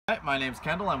my name's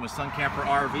Kendall. I'm with Sun Camper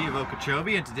RV of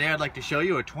Okeechobee, and today I'd like to show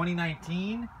you a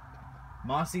 2019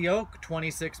 Mossy Oak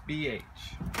 26BH.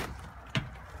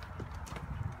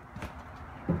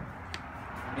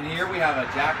 In here we have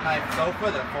a jackknife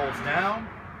sofa that folds down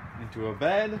into a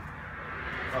bed.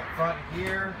 Up front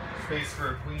here, space for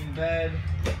a queen bed,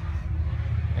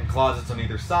 and closets on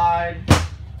either side,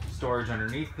 storage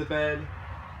underneath the bed.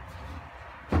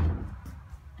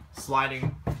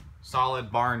 Sliding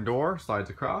solid barn door slides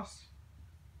across.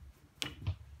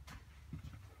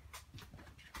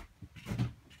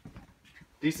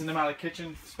 Decent amount of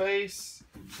kitchen space.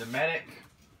 Dometic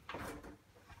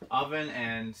oven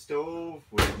and stove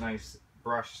with nice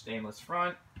brushed stainless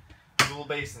front. Dual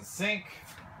basin sink.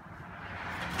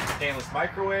 Stainless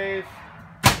microwave.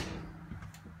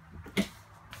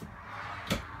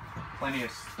 Plenty of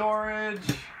storage.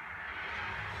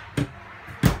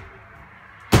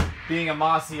 Being a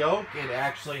Mossy Oak, it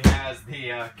actually has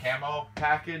the camo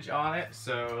package on it.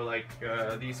 So like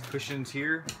these cushions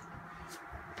here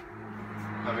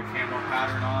have a camo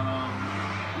pattern on them.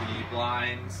 The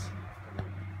blinds,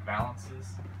 balances.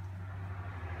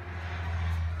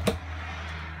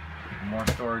 More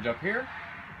storage up here.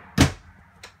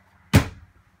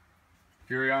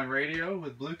 Furion radio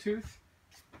with Bluetooth.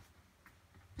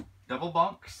 Double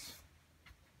bunks.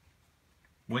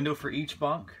 Window for each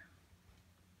bunk.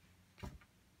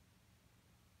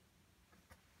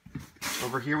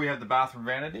 Over here we have the bathroom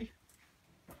vanity.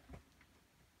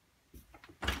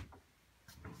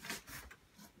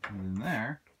 And in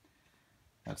there,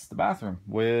 that's the bathroom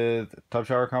with tub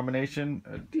shower combination,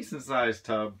 a decent sized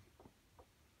tub.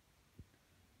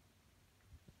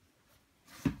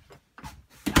 And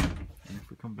if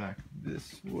we come back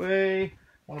this way, I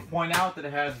want to point out that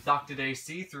it has ducted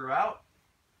AC throughout.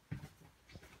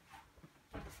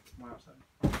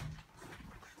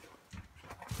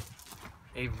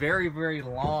 A very, very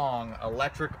long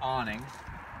electric awning,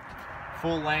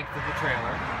 full length of the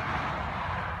trailer.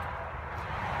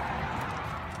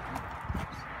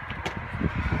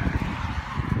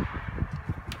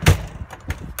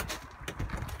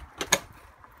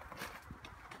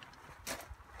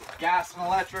 Gas and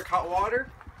electric hot water.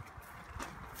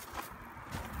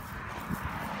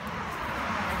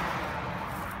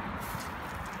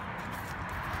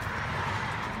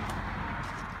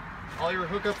 All your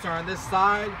hookups are on this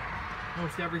side.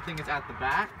 Most everything is at the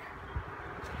back.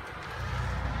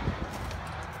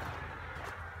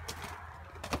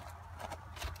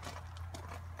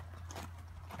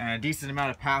 And a decent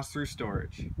amount of pass-through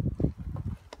storage.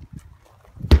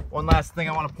 One last thing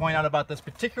I want to point out about this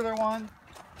particular one.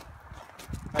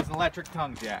 It has an electric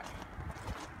tongue jack.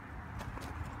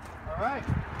 Alright.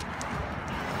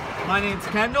 My name's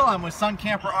Kendall. I'm with Sun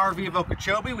Camper RV of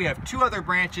Okeechobee. We have two other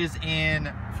branches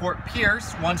in Fort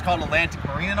Pierce. One's called Atlantic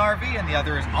Marine and RV, and the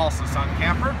other is also Sun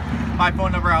Camper. My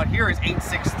phone number out here is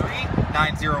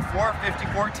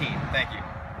 863-904-5014. Thank you.